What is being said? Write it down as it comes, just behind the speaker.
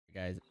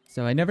Guys,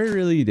 so I never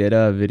really did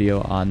a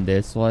video on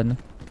this one,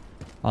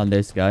 on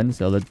this gun,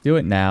 so let's do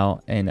it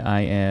now. And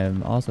I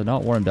am also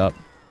not warmed up.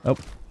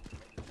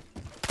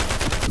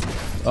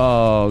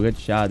 Oh, good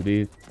shot,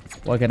 beef.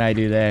 What can I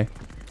do there?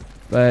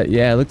 But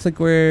yeah, it looks like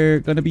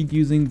we're gonna be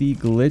using the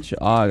glitch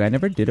AUG. I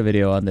never did a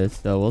video on this,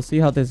 so we'll see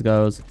how this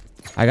goes.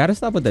 I gotta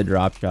stop with the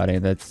drop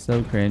shotting. That's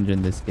so cringe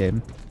in this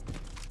game.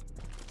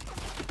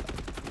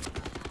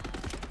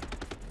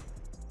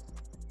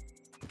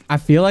 I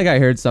feel like I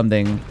heard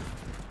something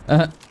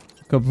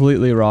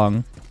completely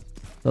wrong.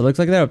 So it looks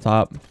like they're up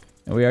top.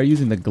 And we are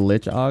using the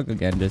glitch AUG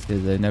again, just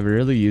because I never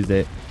really used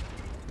it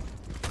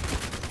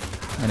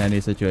in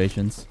any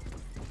situations.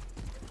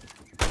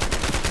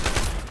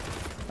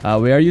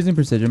 We are using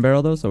precision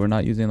barrel though, so we're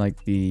not using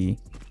like the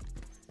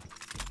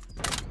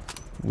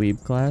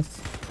weeb class,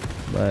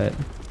 but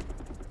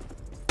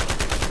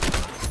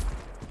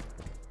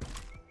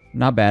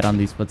not bad on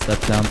these footstep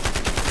sounds.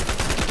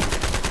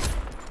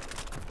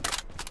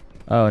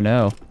 Oh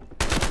no.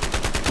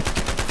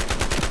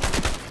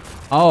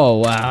 Oh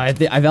wow, I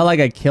felt like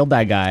I killed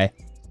that guy. I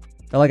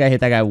felt like I hit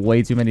that guy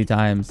way too many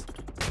times.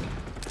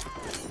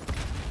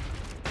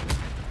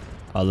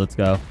 Oh, let's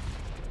go.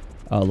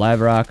 Oh,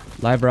 live rock.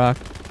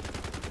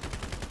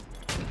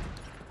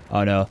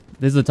 Oh no,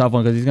 this is a tough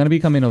one because he's gonna be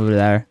coming over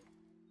there,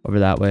 over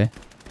that way.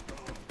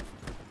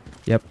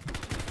 Yep.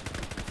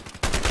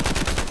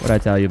 What'd I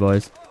tell you,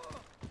 boys?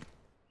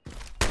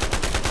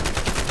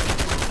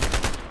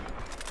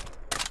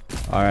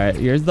 All right,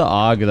 here's the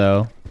AUG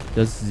though.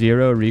 Just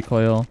zero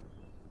recoil,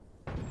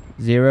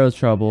 zero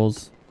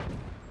troubles.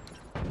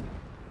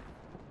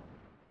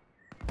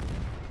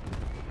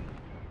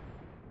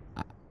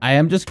 I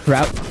am just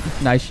crap.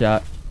 Nice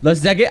shot. The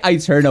second I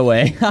turn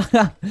away.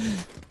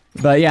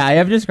 But yeah, I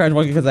have just crouched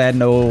walking because I had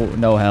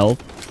no health.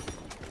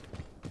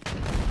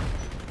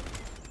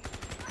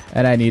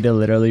 And I need to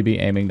literally be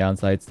aiming down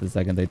sights the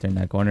second they turn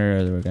that corner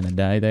or we're gonna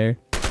die there.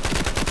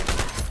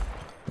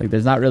 Like,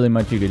 there's not really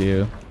much you could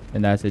do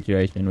in that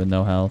situation with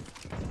no health.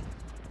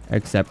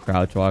 Except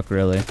crouch walk,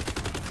 really.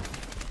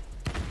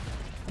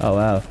 Oh,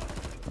 wow.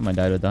 Someone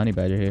died with Donnie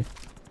Badger here.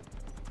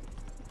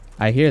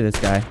 I hear this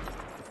guy.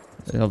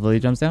 Hopefully he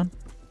jumps down.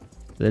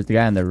 There's the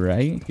guy on the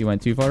right. He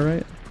went too far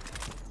right.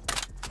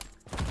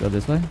 Go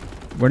this way.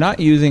 We're not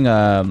using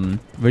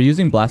we're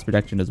using blast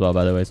protection as well,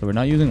 by the way, so we're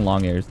not using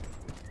long airs.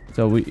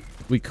 So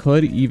we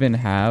could even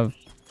have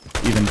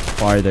even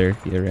farther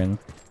hearing,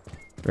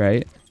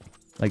 right?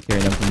 Like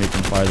hearing them from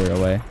even farther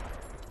away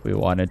if we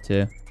wanted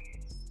to.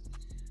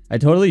 I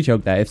totally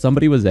choked that. If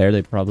somebody was there,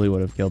 they probably would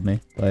have killed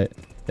me, but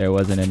there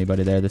wasn't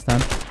anybody there this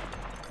time.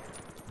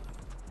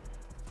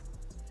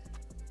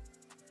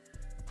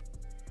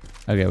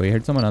 Okay, we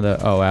heard someone on the...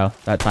 Oh wow,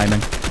 that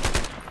timing.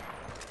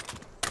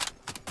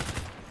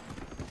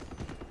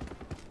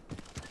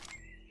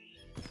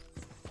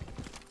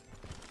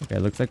 Okay,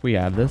 looks like we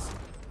have this.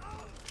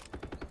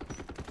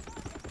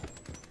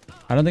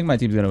 I don't think my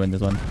team's gonna win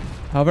this one.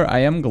 However, I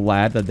am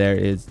glad that there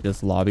is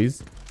just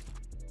lobbies.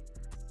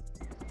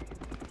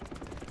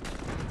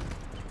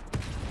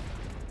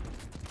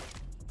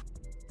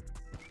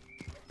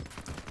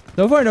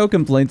 So far, no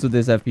complaints with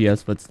this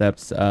FPS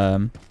footsteps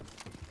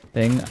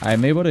thing.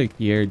 I'm able to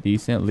hear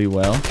decently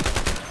well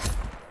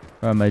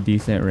from a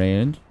decent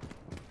range.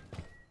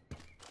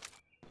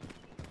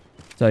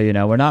 So, you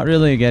know, we're not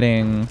really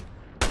getting...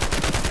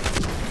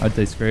 I'd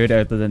say screwed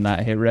other than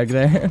that hit reg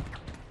there.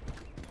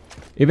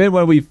 Even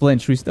when we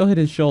flinched, we still hit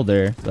his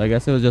shoulder. So I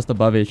guess it was just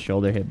above his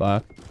shoulder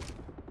hitbox.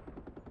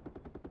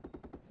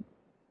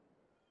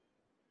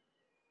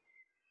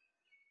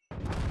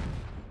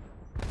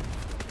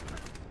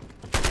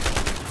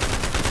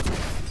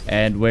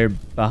 And we're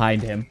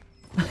behind him.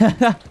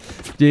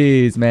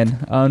 Jeez,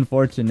 man.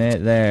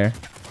 Unfortunate there.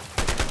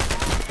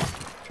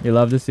 You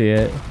love to see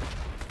it.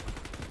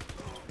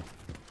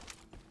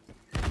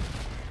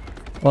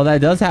 Well,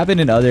 that does happen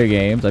in other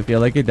games. I feel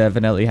like it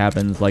definitely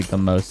happens like the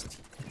most.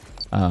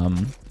 I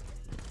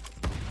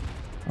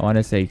want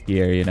to say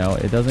here, you know,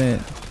 it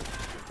doesn't.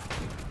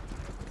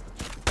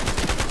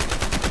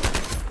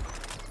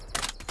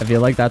 I feel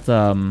like that's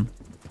a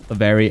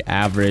very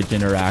average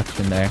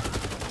interaction there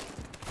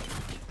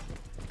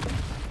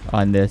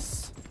on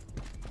this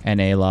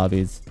NA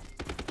lobbies.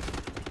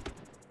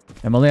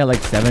 I'm only at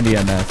like 70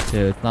 MS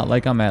too. It's not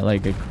like I'm at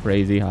like a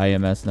crazy high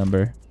MS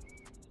number.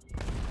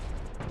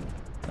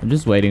 I'm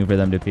just waiting for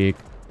them to peek,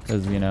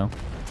 because, you know.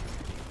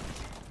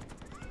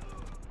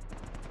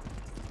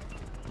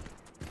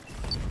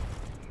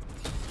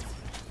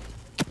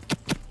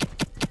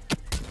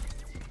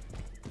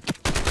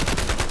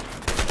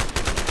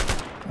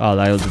 Oh,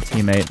 that was a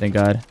teammate, thank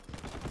God.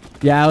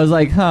 Yeah, I was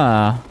like,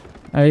 huh.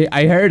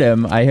 I heard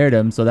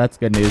him, so that's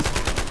good news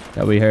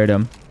that we heard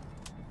him.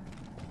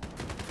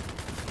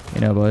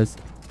 You know, boys.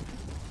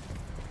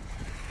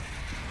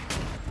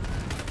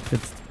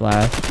 Good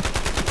splash.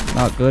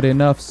 Not good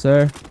enough,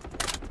 sir.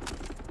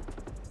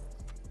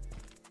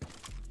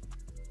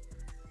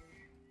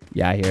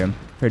 Yeah, I hear him.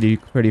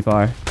 Pretty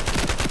far.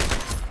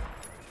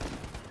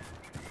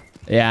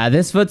 Yeah,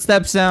 this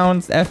footstep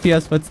sounds,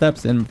 FPS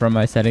footsteps in from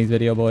my settings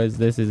video, boys.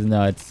 This is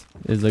nuts.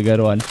 This is a good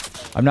one.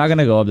 I'm not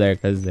gonna go up there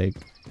because they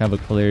have a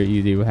clear,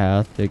 easy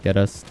path to get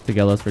us to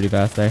kill us pretty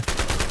fast there.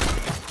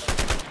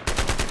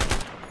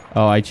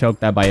 Oh, I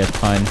choked that by a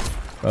ton,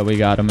 but we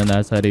got him in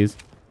that settings.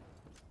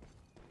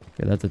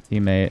 Okay, that's a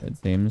teammate, it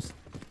seems.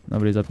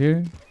 Nobody's up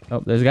here. Oh,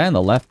 there's a guy on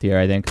the left here,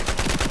 I think.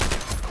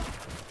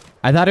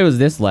 I thought it was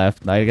this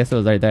left. I guess it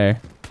was right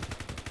there.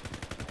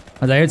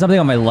 I heard something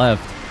on my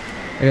left.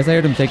 I guess I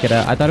heard him take it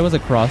out. I thought it was a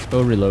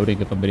crossbow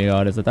reloading, if I'm being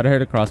honest. I thought I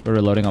heard a crossbow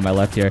reloading on my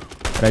left here.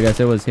 But I guess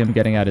it was him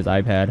getting out his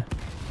iPad.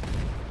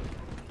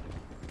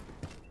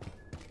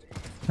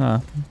 Huh.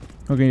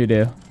 What can you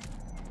do?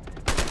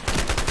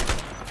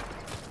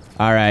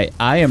 Alright,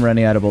 I am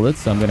running out of bullets,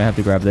 so I'm gonna have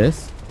to grab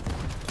this.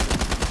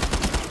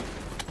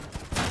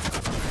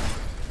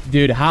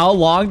 Dude, how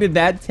long did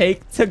that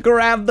take to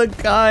grab the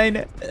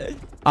gun?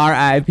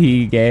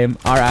 RIP, game.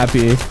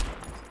 RIP.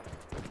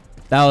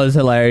 That was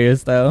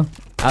hilarious, though.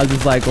 I was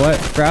just like,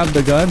 what? Grab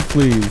the gun,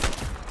 please.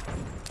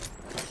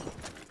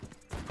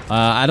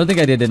 I don't think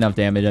I did enough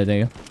damage, I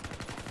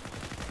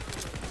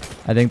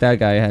think that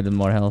guy had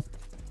more health.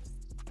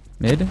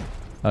 Mid?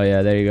 Oh,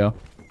 yeah, there you go.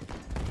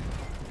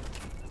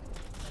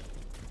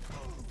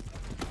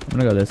 I'm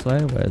gonna go this way.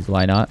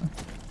 Why not?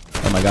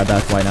 Oh my god,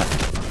 that's why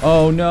not.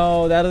 Oh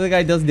no, that other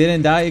guy just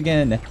didn't die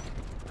again.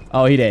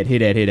 Oh, he did.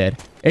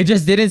 It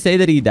just didn't say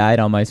that he died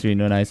on my screen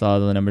when I saw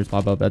the numbers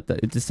pop up.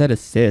 It just said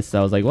assist.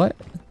 I was like, what?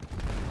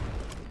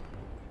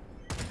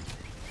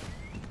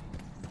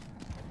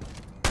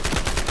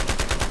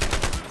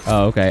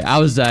 Oh, okay. I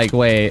was like,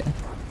 wait.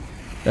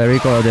 The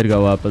recoil did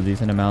go up a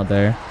decent amount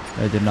there.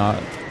 I did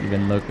not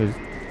even look to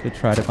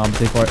try to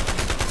compensate for it.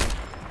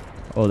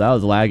 Oh, that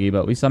was laggy,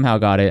 but we somehow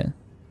got it.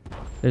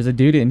 There's a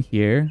dude in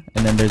here,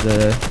 and then there's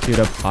a dude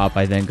up top,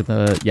 I think.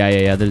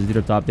 Yeah. There's a dude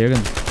up top there.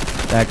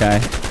 That guy.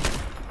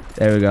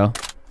 There we go.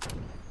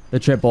 The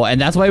triple. And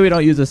that's why we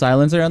don't use a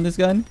silencer on this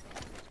gun.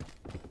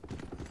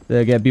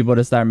 To get people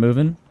to start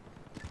moving.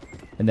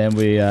 And then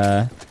we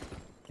hit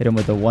him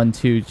with the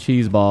 1-2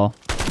 cheese ball.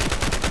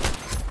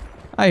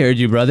 I heard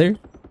you, brother.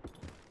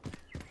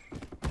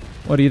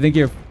 What do you think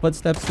your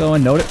footsteps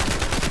going? Note it.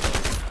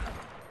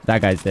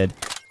 That guy's dead.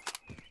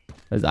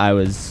 Because I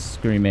was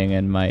screaming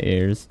in my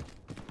ears.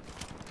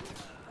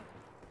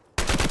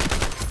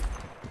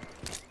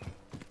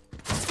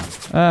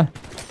 Not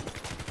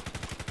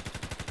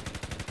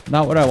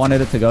what I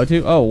wanted it to go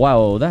to. Oh,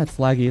 wow. That's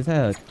laggy as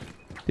heck.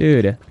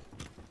 Dude.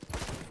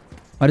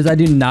 Why does that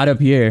dude not up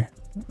here?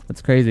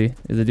 That's crazy.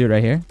 Is the dude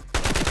right here?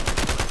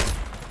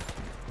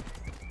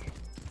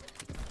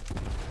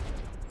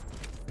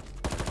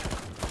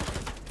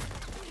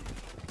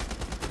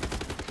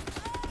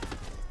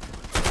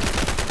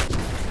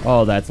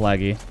 Oh, that's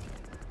laggy.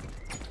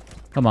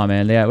 Come on,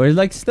 man. Yeah, we're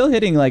like still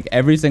hitting like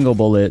every single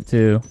bullet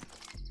too.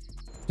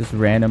 Just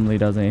randomly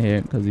doesn't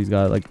hit because he's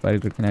got like quite a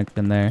good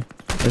connection there.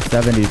 The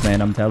 70s,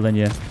 man. I'm telling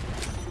you.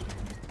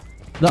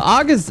 The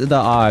AUG is the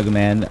AUG,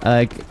 man.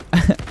 Like,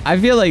 I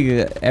feel like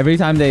every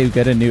time they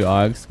get a new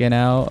AUG skin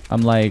out,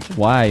 I'm like,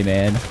 why,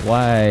 man?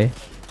 Why?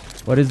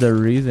 What is the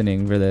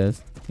reasoning for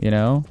this? You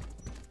know?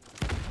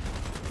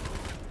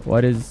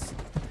 What is...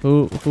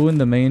 Who in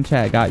the main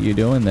chat got you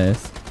doing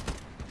this?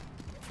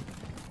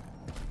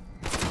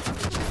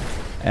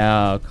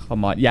 Oh,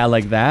 come on. Yeah,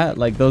 like that?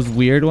 Like those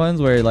weird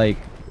ones where, like,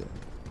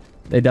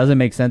 it doesn't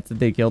make sense that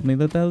they killed me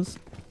with those?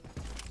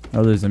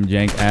 Oh, there's some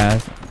jank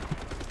ass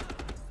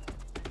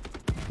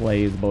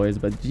plays, boys.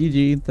 But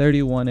GG,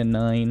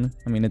 31-9.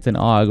 I mean, it's an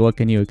AUG. What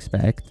can you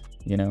expect?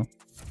 You know?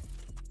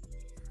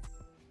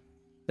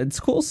 It's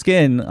cool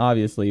skin,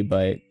 obviously,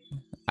 but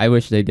I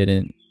wish they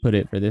didn't put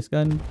it for this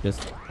gun.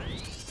 Just,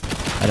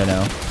 I don't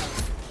know.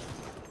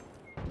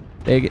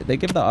 They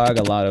give the AUG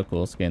a lot of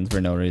cool skins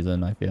for no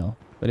reason, I feel.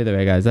 But either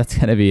way, guys, that's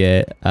gonna be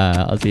it.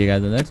 I'll see you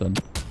guys in the next one.